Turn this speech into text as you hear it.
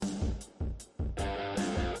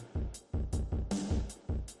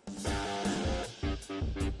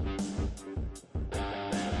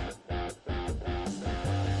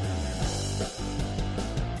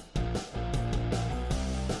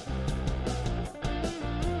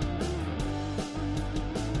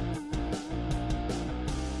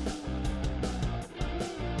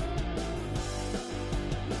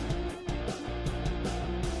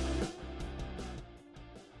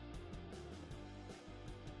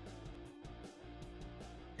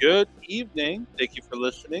Good evening. Thank you for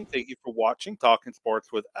listening. Thank you for watching Talking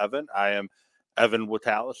Sports with Evan. I am Evan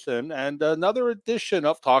Witalison, and another edition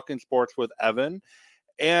of Talking Sports with Evan.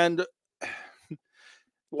 And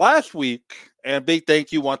last week, and big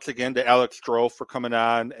thank you once again to Alex Stroh for coming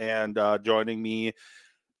on and joining me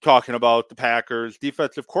talking about the Packers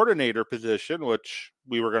defensive coordinator position, which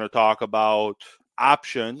we were going to talk about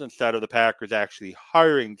options instead of the Packers actually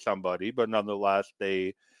hiring somebody, but nonetheless,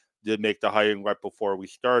 they did make the hiring right before we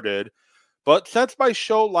started. But since my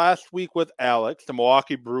show last week with Alex, the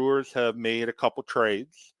Milwaukee Brewers have made a couple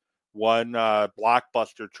trades. One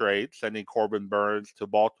blockbuster trade, sending Corbin Burns to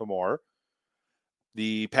Baltimore.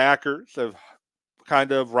 The Packers have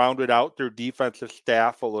kind of rounded out their defensive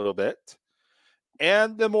staff a little bit.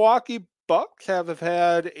 And the Milwaukee Bucks have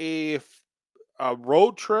had a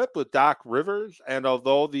road trip with Doc Rivers. And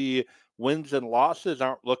although the wins and losses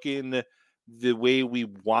aren't looking the way we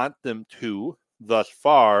want them to thus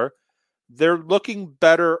far, they're looking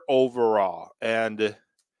better overall. And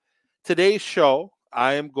today's show,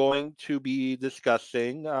 I am going to be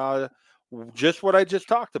discussing just what I just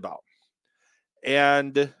talked about.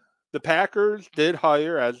 And the Packers did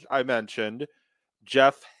hire, as I mentioned,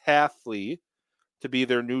 Jeff Hafley to be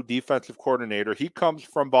their new defensive coordinator. He comes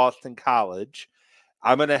from Boston College.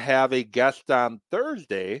 I'm going to have a guest on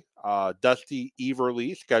Thursday, Dusty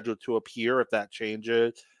Everly, scheduled to appear. If that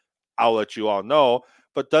changes, I'll let you all know.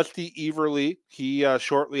 But Dusty Everly, he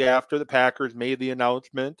shortly after the Packers made the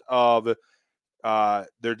announcement of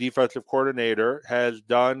their defensive coordinator, has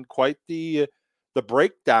done quite the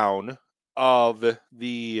breakdown of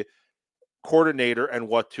the coordinator and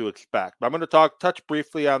what to expect. I'm going to touch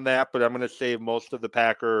briefly on that, but I'm going to save most of the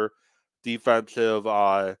Packer defensive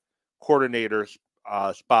coordinator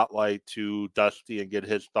spotlight to Dusty and get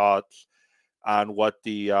his thoughts on what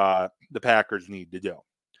the Packers need to do.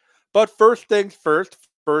 But first things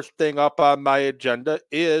first thing up on my agenda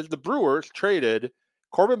is the Brewers traded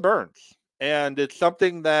Corbin Burns. And it's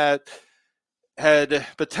something that had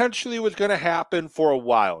potentially was going to happen for a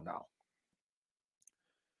while now.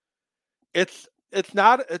 It's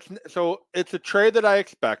a trade that I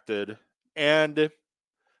expected, and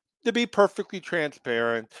to be perfectly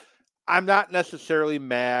transparent, I'm not necessarily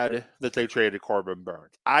mad that they traded Corbin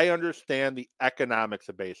Burns. I understand the economics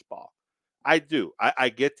of baseball. I do. I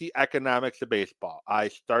get the economics of baseball. I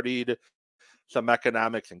studied some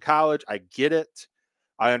economics in college. I get it.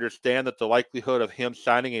 I understand that the likelihood of him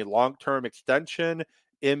signing a long-term extension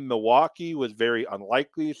in Milwaukee was very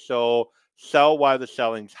unlikely. So sell while the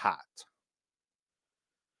selling's hot.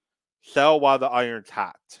 Sell while the iron's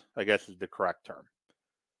hot, I guess is the correct term.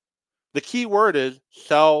 The key word is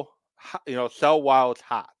sell while it's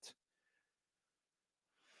hot.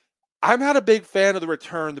 I'm not a big fan of the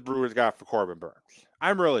return the Brewers got for Corbin Burns.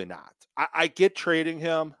 I'm really not. I get trading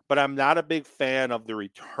him, but I'm not a big fan of the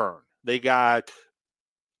return. They got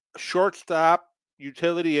shortstop,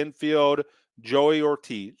 utility infield, Joey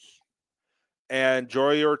Ortiz. And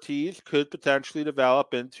Joey Ortiz could potentially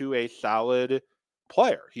develop into a solid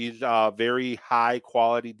player. He's a very high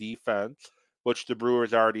quality defense, which the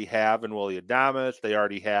Brewers already have in Willy Adames. They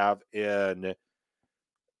already have in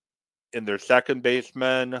their second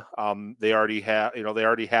baseman. They already have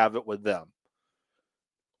it with them.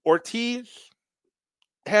 Ortiz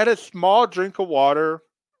had a small drink of water,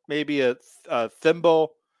 maybe a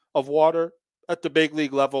thimble of water at the big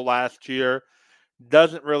league level last year.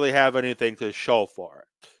 Doesn't really have anything to show for it.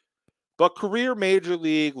 But career major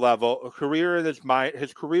league level,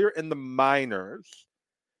 his career in the minors,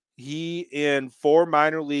 he in 4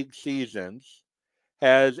 minor league seasons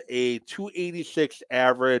has a 286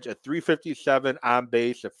 average, a 357 on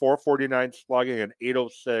base, a 449 slugging, and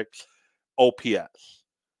 806 OPS.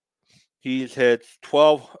 He's hit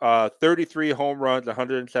 33 home runs,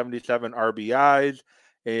 177 RBIs,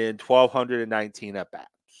 and 1,219 at bats.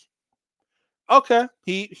 Okay,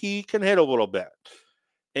 he can hit a little bit.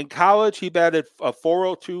 In college, he batted a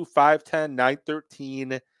 402, 510,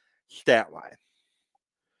 913 stat line.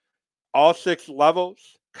 All 6 levels,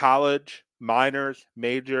 college, minors,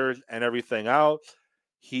 majors, and everything else,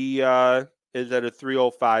 he is at a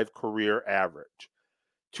 305 career average.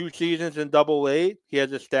 2 seasons in Double-A, he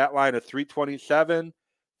has a stat line of 327,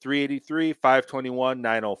 383, 521,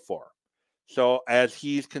 904. So as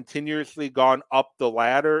he's continuously gone up the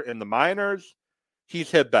ladder in the minors, he's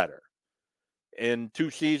hit better. In 2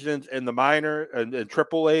 seasons in the minor and in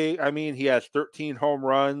Triple-A, he has 13 home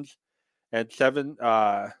runs and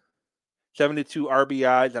 72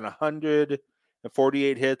 RBIs and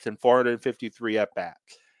 148 hits and 453 at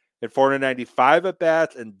bats. And 495 at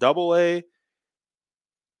bats in Double-A,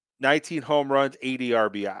 19 home runs, 80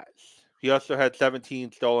 RBIs. He also had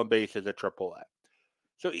 17 stolen bases at AAA.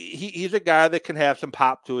 So he's a guy that can have some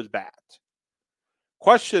pop to his bat.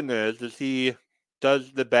 Question is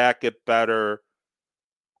does the bat get better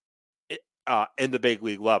in the big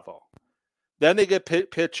league level? Then they get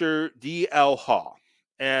pitcher D.L. Hall.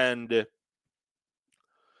 And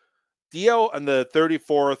D.L. on the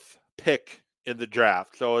 34th pick in the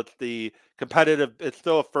draft. So it's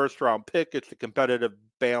still a first round pick. It's a competitive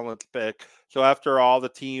balance pick. So after all the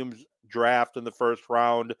teams draft in the first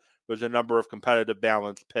round, there's a number of competitive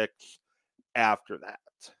balance picks after that.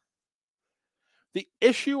 The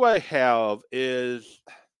issue I have is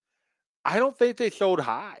I don't think they sold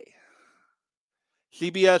high.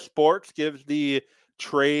 CBS Sports gives the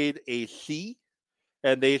trade a C,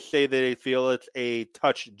 and they say that they feel it's a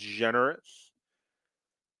touch generous.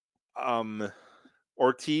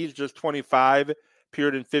 Ortiz, just 25,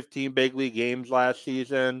 appeared in 15 big league games last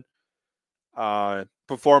season.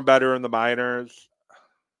 Performed better in the minors.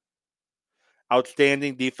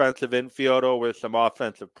 Outstanding defensive infielder with some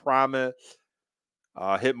offensive promise.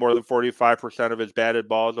 Hit more than 45% of his batted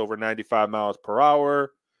balls over 95 miles per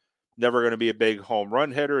hour. Never going to be a big home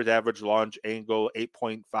run hitter. His average launch angle,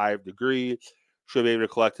 8.5 degrees. Should be able to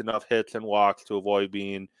collect enough hits and walks to avoid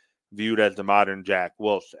being viewed as the modern Jack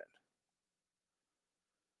Wilson.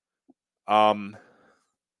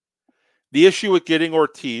 The issue with getting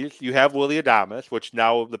Ortiz, you have Willy Adames, which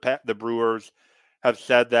now the Brewers have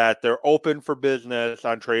said that they're open for business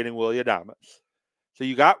on trading Willy Adames. So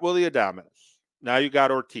you got Willy Adames. Now you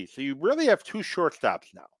got Ortiz. So you really have two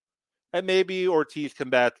shortstops now. And maybe Ortiz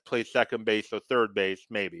can play second base or third base,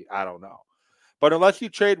 maybe. I don't know. But unless you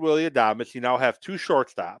trade Willy Adames, you now have two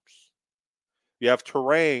shortstops. You have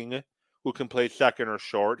Terang, who can play second or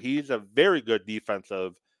short. He's a very good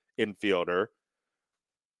defensive infielder.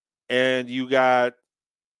 And you got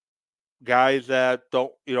guys that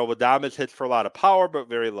don't, Adames hits for a lot of power, but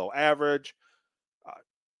very low average.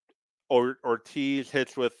 Ortiz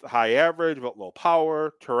hits with high average, but low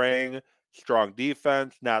power. Terang, strong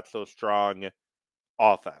defense, not so strong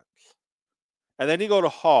offense. And then you go to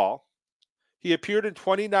Hall. He appeared in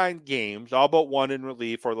 29 games, all but one in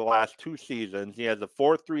relief for the last two seasons. He has a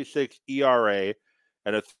 4.36 ERA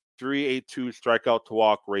and a 3.82 strikeout to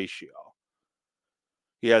walk ratio.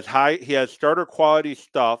 He has starter quality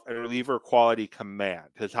stuff and reliever quality command.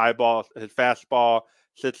 His fastball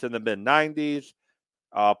sits in the mid 90s,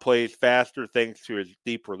 plays faster thanks to his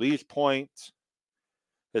deep release point.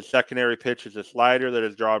 His secondary pitch is a slider that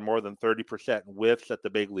has drawn more than 30% whiffs at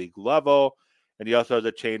the big league level, and he also has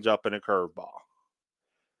a changeup and a curveball.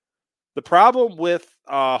 The problem with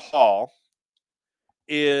Hall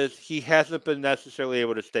is he hasn't been necessarily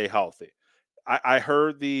able to stay healthy. I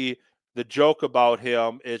heard the joke about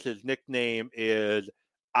him is his nickname is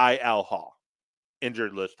IL Hall,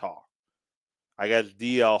 injured list Hall. I guess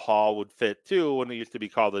DL Hall would fit too when it used to be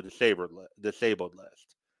called the disabled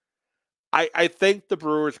list. I think the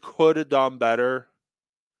Brewers could have done better.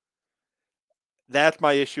 That's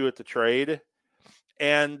my issue with the trade.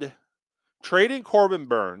 And trading Corbin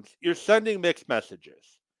Burnes, you're sending mixed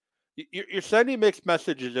messages. You're sending mixed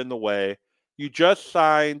messages in the way you just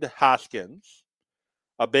signed Hoskins,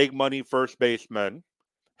 a big money first baseman,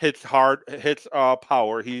 hits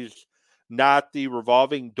power. He's not the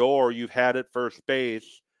revolving door you've had at first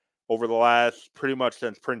base over the last pretty much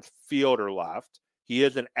since Prince Fielder left. He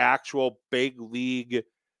is an actual big league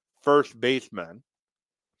first baseman.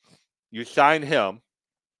 You sign him,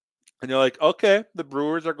 and you're like, okay, the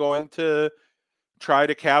Brewers are going to try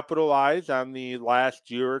to capitalize on the last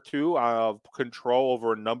year or two of control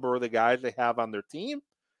over a number of the guys they have on their team.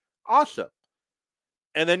 Awesome.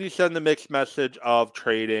 And then you send the mixed message of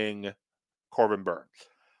trading Corbin Burnes.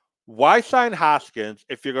 Why sign Hoskins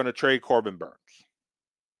if you're going to trade Corbin Burnes?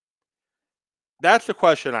 That's the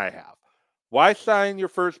question I have. Why sign your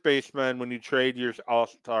first baseman when you trade your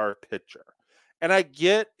all-star pitcher? And I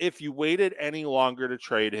get if you waited any longer to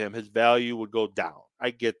trade him, his value would go down. I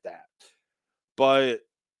get that. But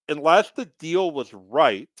unless the deal was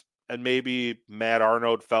right, and maybe Matt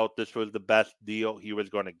Arnold felt this was the best deal he was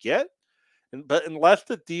going to get, but unless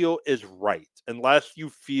the deal is right, unless you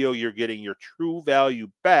feel you're getting your true value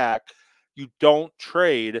back, you don't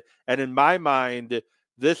trade. And in my mind,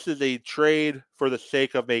 this is a trade for the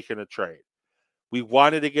sake of making a trade. We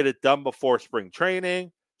wanted to get it done before spring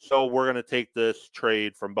training, so we're going to take this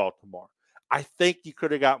trade from Baltimore. I think you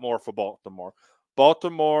could have got more for Baltimore.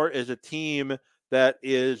 Baltimore is a team that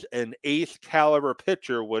is an ace caliber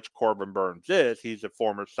pitcher, which Corbin Burnes is. He's a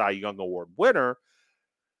former Cy Young Award winner.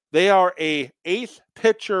 They are a ace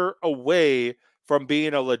pitcher away from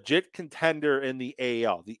being a legit contender in the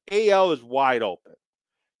AL. The AL is wide open.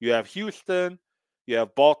 You have Houston, you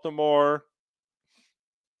have Baltimore,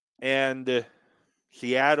 and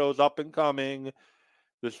Seattle's up and coming.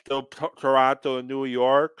 There's still Toronto and New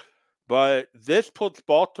York. But this puts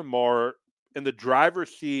Baltimore in the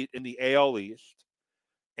driver's seat in the AL East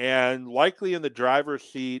and likely in the driver's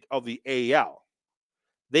seat of the AL.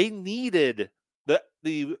 They needed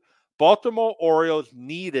the Baltimore Orioles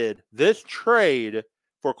needed this trade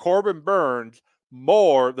for Corbin Burnes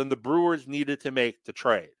more than the Brewers needed to make the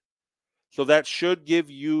trade. So that should give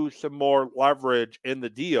you some more leverage in the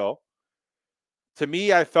deal. To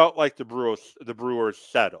me, I felt like the Brewers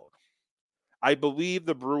settled. I believe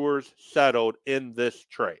the Brewers settled in this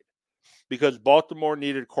trade because Baltimore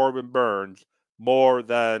needed Corbin Burnes more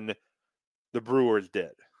than the Brewers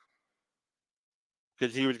did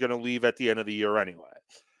because he was going to leave at the end of the year anyway.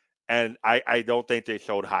 And I don't think they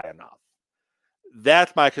sold high enough.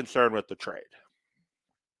 That's my concern with the trade.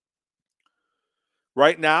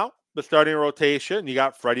 Right now, the starting rotation, you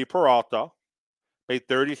got Freddie Peralta, made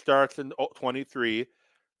 30 starts in 23,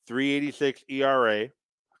 386 ERA,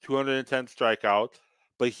 210 strikeouts,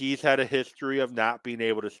 but he's had a history of not being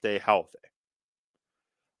able to stay healthy.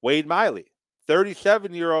 Wade Miley,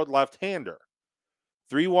 37-year-old left-hander,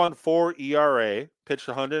 3.14 ERA, pitched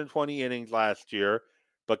 120 innings last year,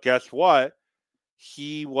 but guess what?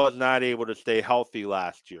 He was not able to stay healthy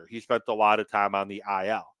last year. He spent a lot of time on the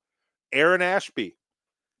IL. Aaron Ashby,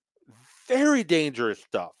 very dangerous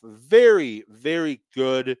stuff. Very, very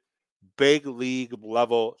good big league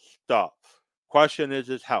level stuff. Question is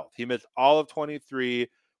his health. He missed all of 23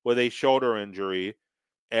 with a shoulder injury,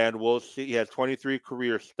 and we'll see. He has 23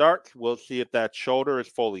 career starts. We'll see if that shoulder is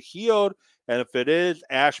fully healed, and if it is,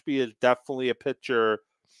 Ashby is definitely a pitcher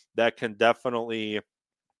that can definitely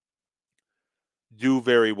do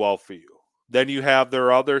very well for you. Then you have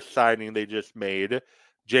their other signing they just made,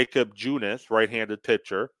 Jacob Junis, right-handed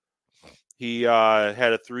pitcher. He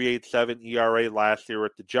had a 3.87 ERA last year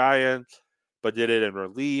with the Giants, but did it in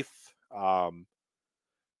relief.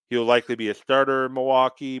 He'll likely be a starter in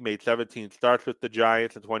Milwaukee. Made 17 starts with the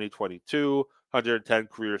Giants in 2022, 110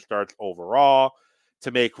 career starts overall.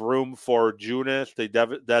 To make room for Junis, they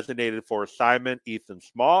designated for assignment Ethan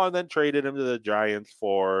Small and then traded him to the Giants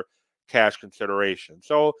for cash consideration.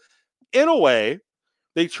 So, in a way,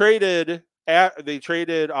 they traded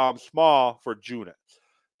Small for Junis,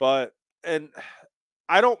 and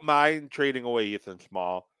I don't mind trading away Ethan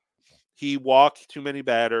Small. He walks too many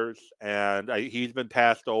batters, and he's been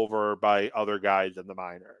passed over by other guys in the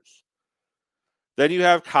minors. Then you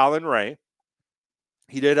have Colin Ray.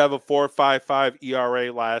 He did have a 4.55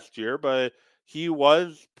 ERA last year, but he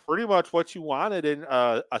was pretty much what you wanted in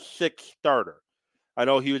a sixth starter. I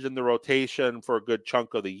know he was in the rotation for a good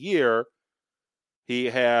chunk of the year. He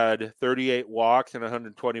had 38 walks and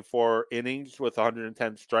 124 innings with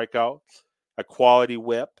 110 strikeouts, a quality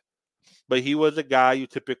whip. But he was a guy you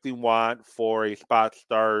typically want for a spot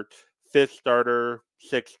start, fifth starter,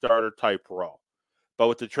 sixth starter type role. But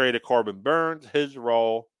with the trade of Corbin Burnes, his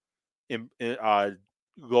role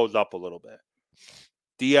goes up a little bit.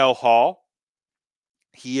 DL Hall,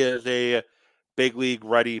 he is a big league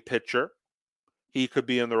ready pitcher. He could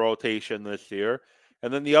be in the rotation this year.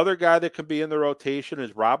 And then the other guy that could be in the rotation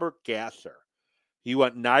is Robert Gasser. He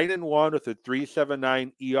went 9-1 with a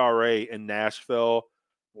 3.79 ERA in Nashville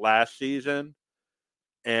last season,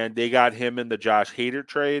 and they got him in the Josh Hader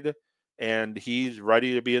trade, and he's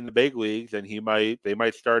ready to be in the big leagues, and they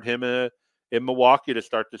might start him in Milwaukee to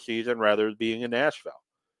start the season rather than being in Nashville.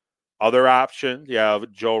 Other options, you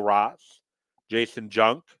have Joe Ross, Jason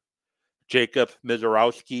Junk, Jacob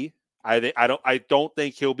Mizorowski. I don't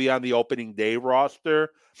think he'll be on the opening day roster,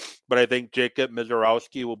 but I think Jacob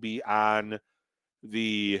Mizorowski will be on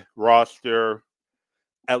the roster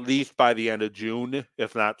at least by the end of June,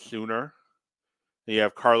 if not sooner. And you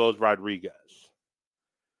have Carlos Rodriguez.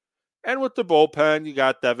 And with the bullpen, you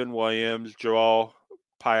got Devin Williams, Joel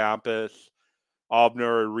Payampas,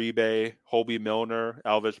 Abner Uribe, Hobie Milner,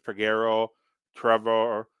 Elvis Peguero,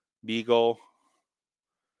 Trevor Beagle,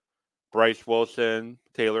 Bryce Wilson,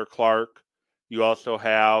 Taylor Clark. You also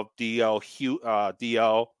have DL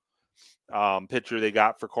pitcher they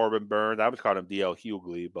got for Corbin Burnes. I was calling him DL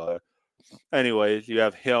Hughley, but anyways, you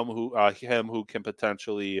have him who can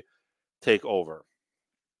potentially take over.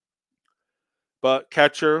 But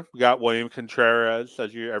catcher, we got William Contreras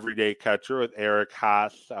as your everyday catcher with Eric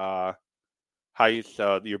Heiss,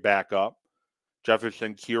 your backup.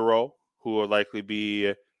 Jefferson Kiro, who will likely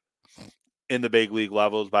be in the big league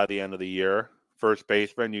levels by the end of the year. First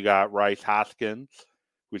baseman, you got Rice Hoskins,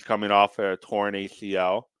 who's coming off a torn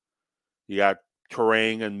ACL. You got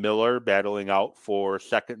Turang and Miller battling out for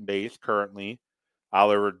second base currently.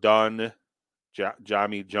 Oliver Dunn,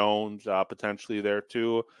 Johnny Jones, potentially there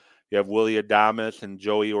too. You have Willie Adames and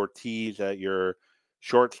Joey Ortiz at your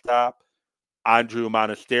shortstop. Andrew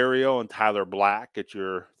Monasterio and Tyler Black at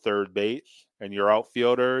your third base. And your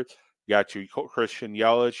outfielders, you got your Christian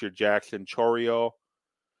Yelich, your Jackson Chorio.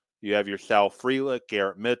 You have your Sal Frelick,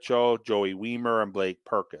 Garrett Mitchell, Joey Weimer, and Blake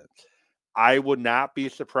Perkins. I would not be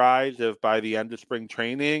surprised if by the end of spring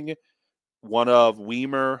training, one of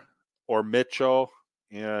Weimer or Mitchell,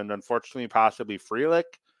 and unfortunately possibly Frelick,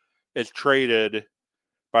 is traded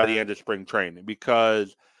by the end of spring training,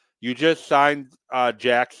 because you just signed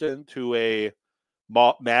Jackson to a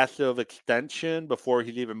massive extension before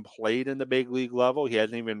he's even played in the big league level. He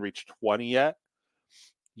hasn't even reached 20 yet.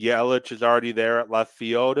 Yelich is already there at left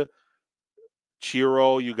field.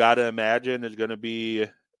 Chiro, you got to imagine, is going to be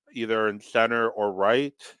either in center or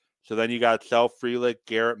right. So then you got Sal Frelick,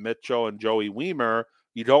 Garrett Mitchell, and Joey Weimer.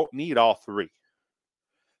 You don't need all three.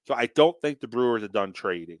 So I don't think the Brewers are done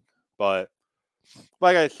trading. But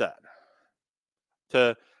like I said,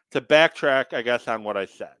 to backtrack, I guess, on what I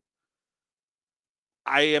said,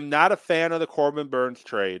 I am not a fan of the Corbin Burnes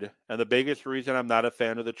trade. And the biggest reason I'm not a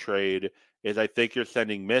fan of the trade is I think you're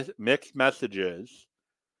sending mixed messages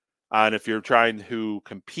on if you're trying to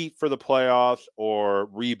compete for the playoffs or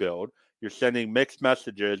rebuild. You're sending mixed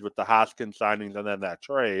messages with the Hoskins signings and then that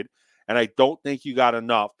trade. And I don't think you got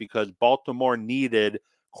enough, because Baltimore needed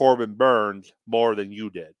Corbin Burnes more than you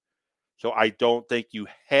did. So I don't think you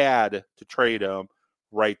had to trade him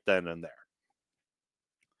right then and there.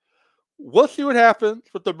 We'll see what happens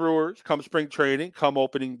with the Brewers come spring training, come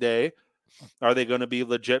opening day. Are they going to be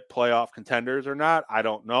legit playoff contenders or not? I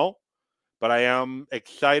don't know. But I am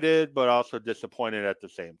excited, but also disappointed at the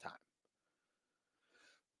same time.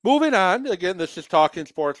 Moving on, again, this is Talking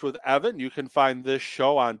Sports with Evan. You can find this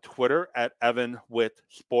show on Twitter at Evan with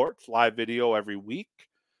Sports, live video every week.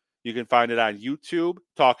 You can find it on YouTube,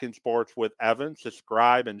 Talking Sports with Evan.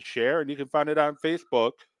 Subscribe and share. And you can find it on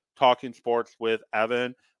Facebook, Talking Sports with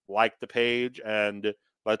Evan. Like the page, and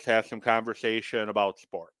let's have some conversation about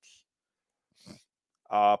sports.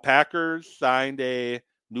 Packers signed a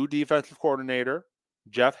new defensive coordinator,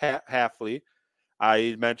 Jeff Hafley.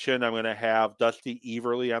 I mentioned I'm going to have Dusty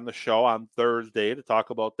Everly on the show on Thursday to talk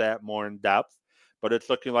about that more in depth. But it's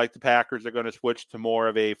looking like the Packers are going to switch to more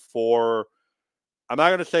of a I'm not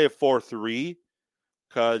going to say a 4-3,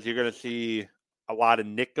 because you're going to see a lot of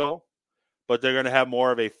nickel, but they're going to have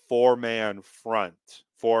more of a 4-man front,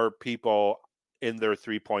 4 people in their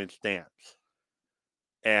 3-point stance.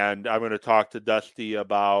 And I'm going to talk to Dusty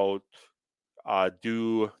about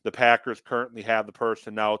do the Packers currently have the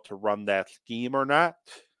personnel to run that scheme or not,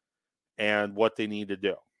 and what they need to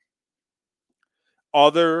do.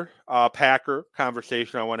 Other Packer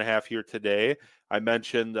conversation I want to have here today. I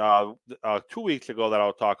mentioned 2 weeks ago that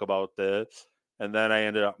I'll talk about this, and then I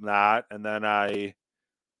ended up not. And then I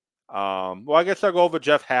guess I'll go over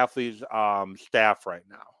Jeff Hafley's staff right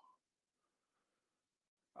now.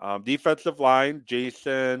 Defensive line,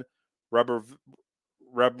 Jason Rebrofikovich.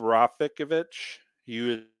 He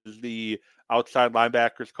was the outside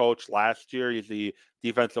linebackers coach last year. He's the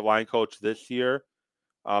defensive line coach this year.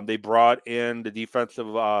 They brought in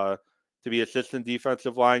the to be assistant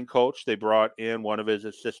defensive line coach. They brought in one of his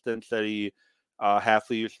assistants that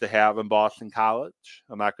Hafley used to have in Boston College.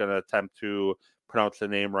 I'm not going to attempt to pronounce the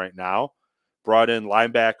name right now. Brought in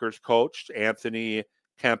linebackers coach Anthony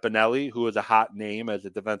Campanelli, who is a hot name as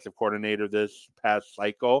a defensive coordinator this past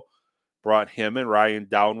cycle. Brought him in. Ryan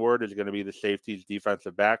Downward is going to be the safeties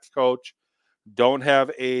defensive backs coach. Don't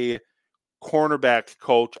have a cornerbacks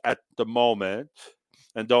coach at the moment,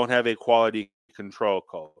 and don't have a quality control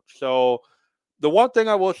coach. So the one thing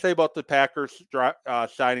I will say about the Packers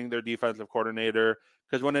signing their defensive coordinator,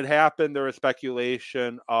 because when it happened, there was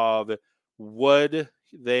speculation of would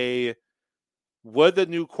the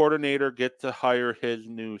new coordinator get to hire his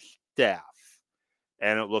new staff?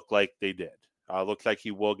 And it looked like they did. Looks like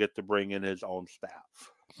he will get to bring in his own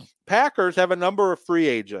staff. Packers have a number of free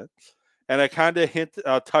agents, and I kind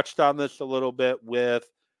of touched on this a little bit with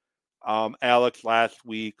Alex last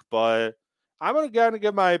week, but I'm going to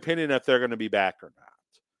give my opinion if they're going to be back or not.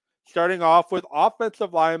 Starting off with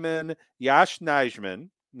offensive lineman Yash Nijman.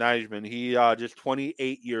 He just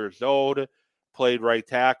 28 years old, played right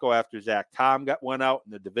tackle after Zach Tom went out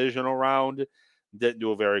in the divisional round. Didn't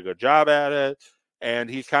do a very good job at it. And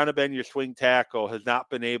he's kind of been your swing tackle, has not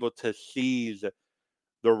been able to seize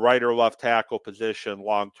the right or left tackle position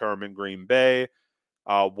long-term in Green Bay.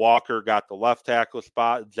 Walker got the left tackle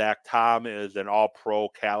spot. Zach Tom is an all-pro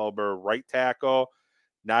caliber right tackle.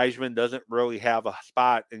 Nijman doesn't really have a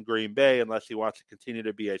spot in Green Bay unless he wants to continue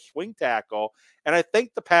to be a swing tackle. And I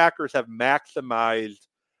think the Packers have maximized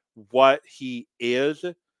what he is.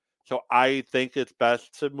 So I think it's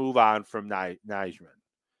best to move on from Nijman.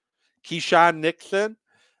 Keyshawn Nixon,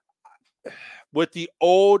 with the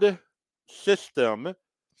old system,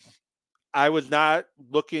 I wasn't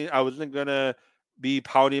going to be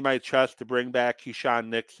pounding my chest to bring back Keyshawn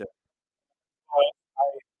Nixon.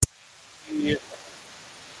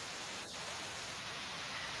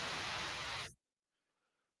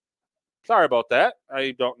 Sorry about that.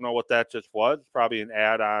 I don't know what that just was. Probably an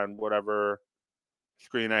ad on whatever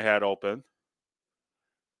screen I had open.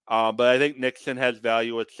 But I think Nixon has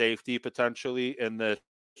value at safety potentially in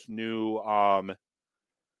new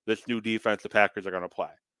this new defense the Packers are going to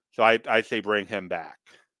play. So I say bring him back.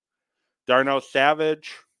 Darnell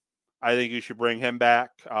Savage, I think you should bring him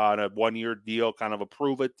back on a 1-year deal, kind of a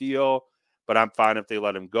prove it deal. But I'm fine if they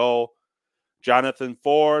let him go. Jonathan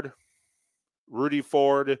Ford, Rudy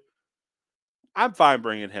Ford, I'm fine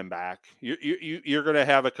bringing him back. You're going to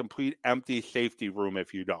have a complete empty safety room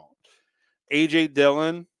if you don't. A.J.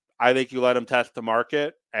 Dillon, I think you let him test the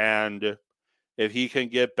market, and if he can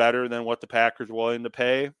get better than what the Packers are willing to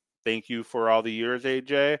pay, thank you for all the years,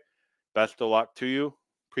 A.J. Best of luck to you.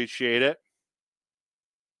 Appreciate it.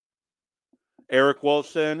 Eric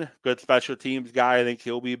Wilson, good special teams guy. I think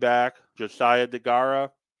he'll be back. Josiah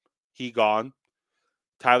DeGara, he gone.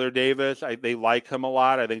 Tyler Davis, they like him a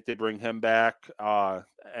lot. I think they bring him back,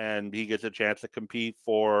 and he gets a chance to compete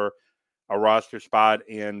for a roster spot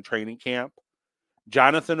in training camp.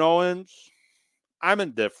 Jonathan Owens, I'm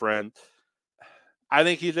indifferent. I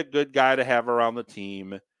think he's a good guy to have around the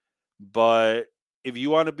team. But if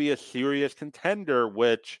you want to be a serious contender,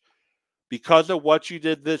 which because of what you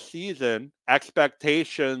did this season,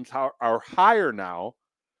 expectations are higher now.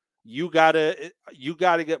 You gotta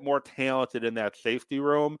get more talented in that safety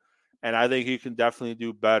room, and I think he can definitely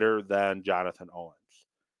do better than Jonathan Owens.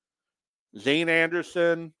 Zane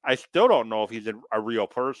Anderson, I still don't know if he's a real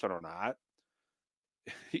person or not.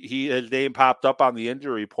 His name popped up on the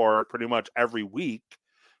injury report pretty much every week,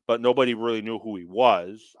 but nobody really knew who he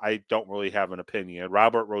was. I don't really have an opinion.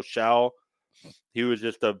 Robert Rochelle, he was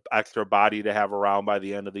just an extra body to have around by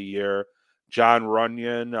the end of the year. John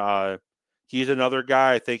Runyon, he's another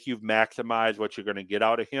guy. I think you've maximized what you're going to get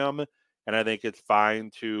out of him, and I think it's fine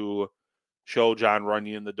to show John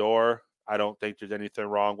Runyon the door. I don't think there's anything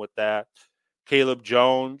wrong with that. Caleb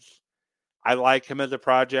Jones, I like him as a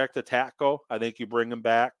project to tackle. I think you bring him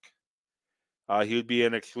back. He would be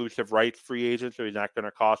an exclusive rights free agent, so he's not going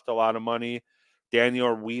to cost a lot of money.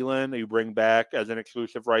 Daniel Whelan, you bring back as an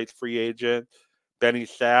exclusive rights free agent. Benny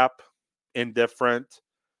Sapp, indifferent.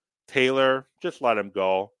 Taylor, just let him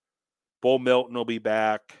go. Bull Milton will be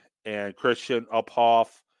back. And Christian Uphoff,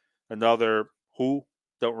 another who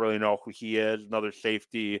don't really know who he is, another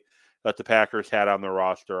safety that the Packers had on their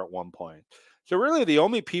roster at one point. So really the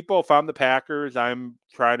only people from the Packers I'm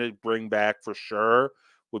trying to bring back for sure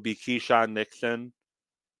would be Keyshawn Nixon.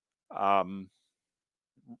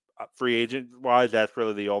 Free agent wise, that's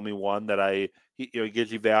really the only one that he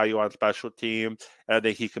gives you value on special teams. And I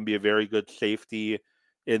think he can be a very good safety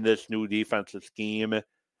in this new defensive scheme.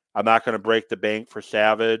 I'm not going to break the bank for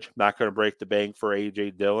Savage. I'm not going to break the bank for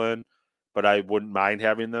A.J. Dillon, but I wouldn't mind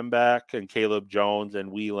having them back. And Caleb Jones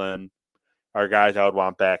and Whelan are guys I would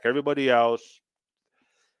want back. Everybody else,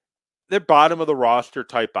 they're bottom of the roster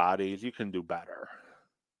type bodies. You can do better.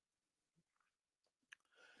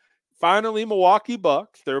 Finally, Milwaukee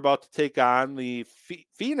Bucks. They're about to take on the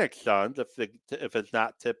Phoenix Suns if it's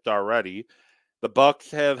not tipped already. The Bucks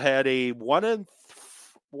have had a 1-3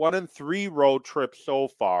 road trip so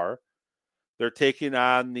far. They're taking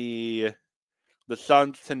on the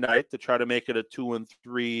Suns tonight to try to make it a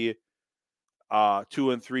 2-3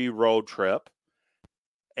 road trip.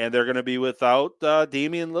 And they're going to be without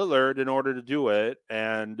Damian Lillard in order to do it.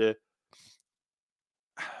 And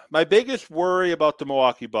my biggest worry about the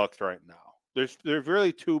Milwaukee Bucks right now, there's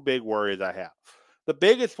really two big worries I have. The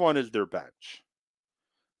biggest one is their bench.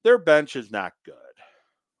 Their bench is not good.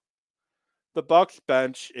 The Bucks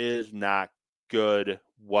bench is not good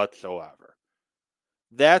whatsoever.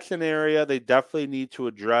 That's an area they definitely need to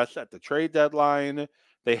address at the trade deadline.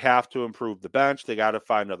 They have to improve the bench. They got to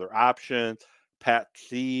find other options. Pat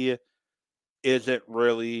C isn't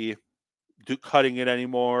really cutting it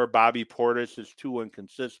anymore. Bobby Portis is too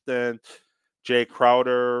inconsistent. Jay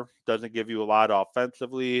Crowder doesn't give you a lot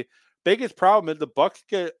offensively. Biggest problem is the Bucks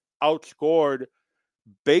get outscored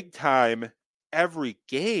big time every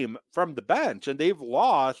game from the bench, and they've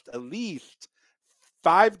lost at least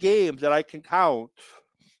 5 games that I can count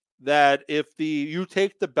that if you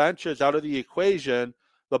take the benches out of the equation,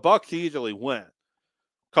 the Bucks easily win.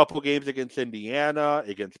 Couple games against Indiana,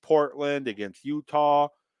 against Portland, against Utah.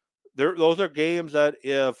 Those are games that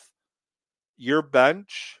if your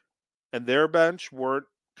bench and their bench weren't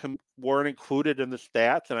included in the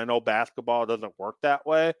stats, and I know basketball doesn't work that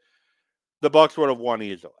way, the Bucks would have won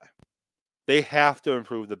easily. They have to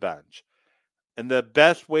improve the bench. And the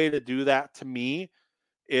best way to do that to me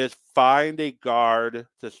is find a guard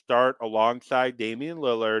to start alongside Damian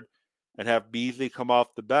Lillard and have Beasley come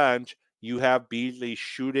off the bench. You have Beasley's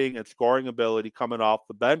shooting and scoring ability coming off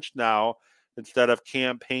the bench now instead of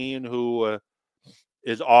Campaign, who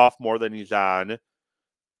is off more than he's on,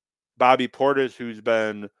 Bobby Portis, who's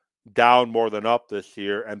been down more than up this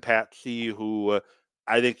year, and Pat C, who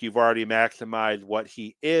I think you've already maximized what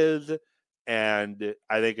he is, and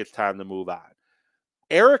I think it's time to move on.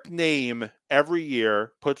 Eric Name every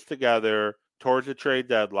year puts together towards the trade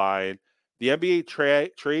deadline the NBA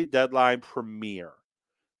trade deadline premiere,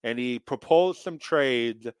 and he proposed some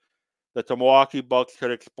trades that the Milwaukee Bucks could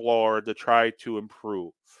explore to try to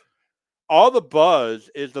improve. All the buzz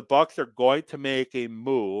is the Bucks are going to make a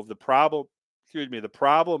move. The problem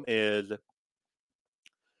is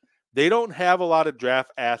they don't have a lot of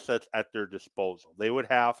draft assets at their disposal. They would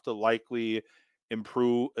have to likely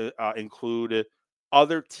include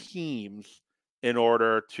other teams in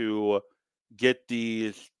order to get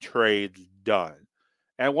these trades done.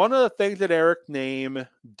 And one of the things that Eric Name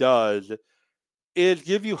does is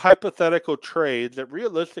give you hypothetical trades that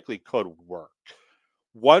realistically could work.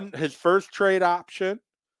 His first trade option,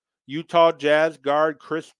 Utah Jazz guard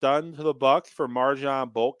Chris Dunn to the Bucks for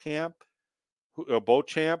Marjon Beauchamp,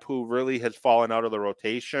 who really has fallen out of the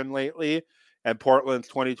rotation lately, and Portland's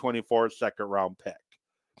 2024 second round pick.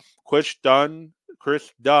 Chris Dunn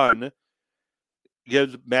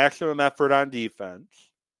gives maximum effort on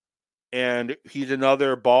defense, and he's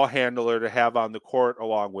another ball handler to have on the court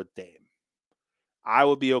along with Dame. I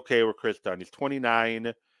would be okay with Chris Dunn. He's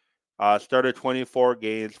 29, started 24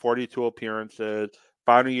 games, 42 appearances,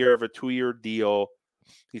 final year of a 2-year deal.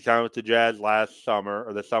 He signed with the Jazz last summer,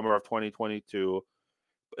 or the summer of 2022.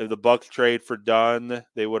 If the Bucks trade for Dunn,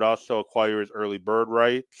 they would also acquire his early bird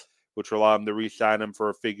rights, which will allow him to re-sign him for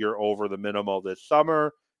a figure over the minimal this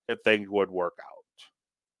summer if things would work out.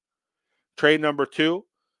 Trade number 2,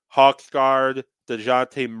 Hawks guard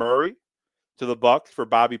DeJounte Murray to the Bucks for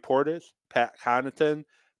Bobby Portis, Pat Connaughton,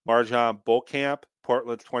 Marjon Beauchamp,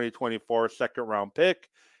 Portland's 2024 second-round pick,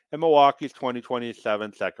 and Milwaukee's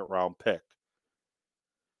 2027 second-round pick.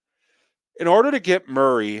 In order to get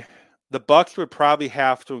Murray, the Bucks would probably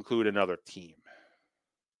have to include another team.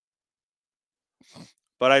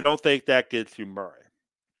 But I don't think that gets you Murray.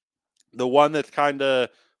 The one that's kind of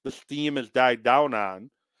the steam has died down on,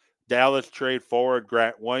 Dallas trade forward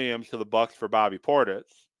Grant Williams to the Bucks for Bobby Portis.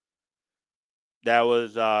 That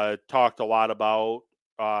was talked a lot about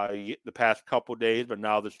the past couple days, but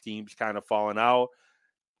now the steam's kind of fallen out.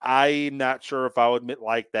 I'm not sure if I would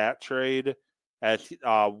like that trade, as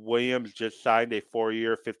Williams just signed a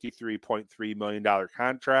 4-year, $53.3 million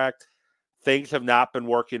contract. Things have not been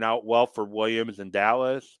working out well for Williams in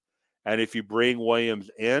Dallas. And if you bring Williams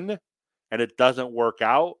in and it doesn't work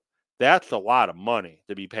out, that's a lot of money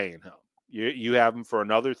to be paying him. You have him for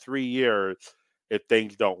another 3 years if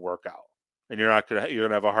things don't work out. And you're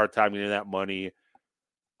gonna have a hard time getting that money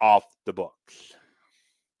off the books.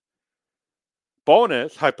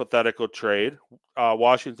 Bonus hypothetical trade: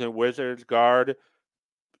 Washington Wizards guard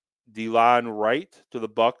Delon Wright to the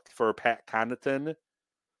Bucks for Pat Connaughton.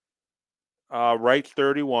 Wright's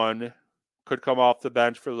 31, could come off the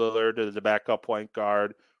bench for Lillard as a backup point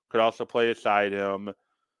guard. Could also play beside him.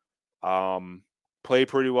 Played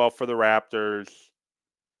pretty well for the Raptors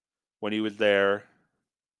when he was there.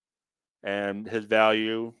 And his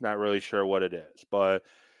value, not really sure what it is. But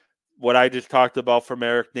what I just talked about from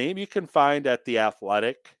Eric Name, you can find at The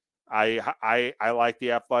Athletic. I like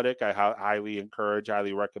The Athletic. I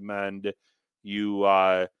highly recommend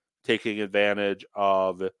you taking advantage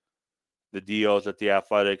of the deals that The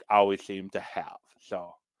Athletic always seem to have.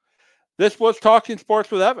 So this was Talking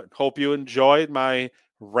Sports with Evan. Hope you enjoyed my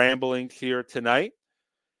ramblings here tonight.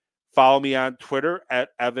 Follow me on Twitter at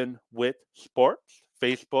EvanWittSports,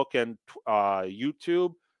 Facebook and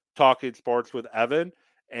YouTube, Talking Sports with Evan,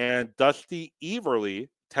 and Dusty Everly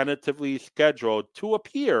tentatively scheduled to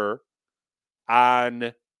appear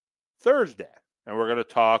on Thursday. And we're going to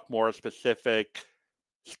talk more specific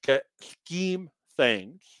scheme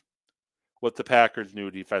things with the Packers' new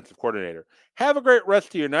defensive coordinator. Have a great rest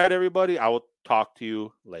of your night, everybody. I will talk to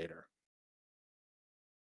you later.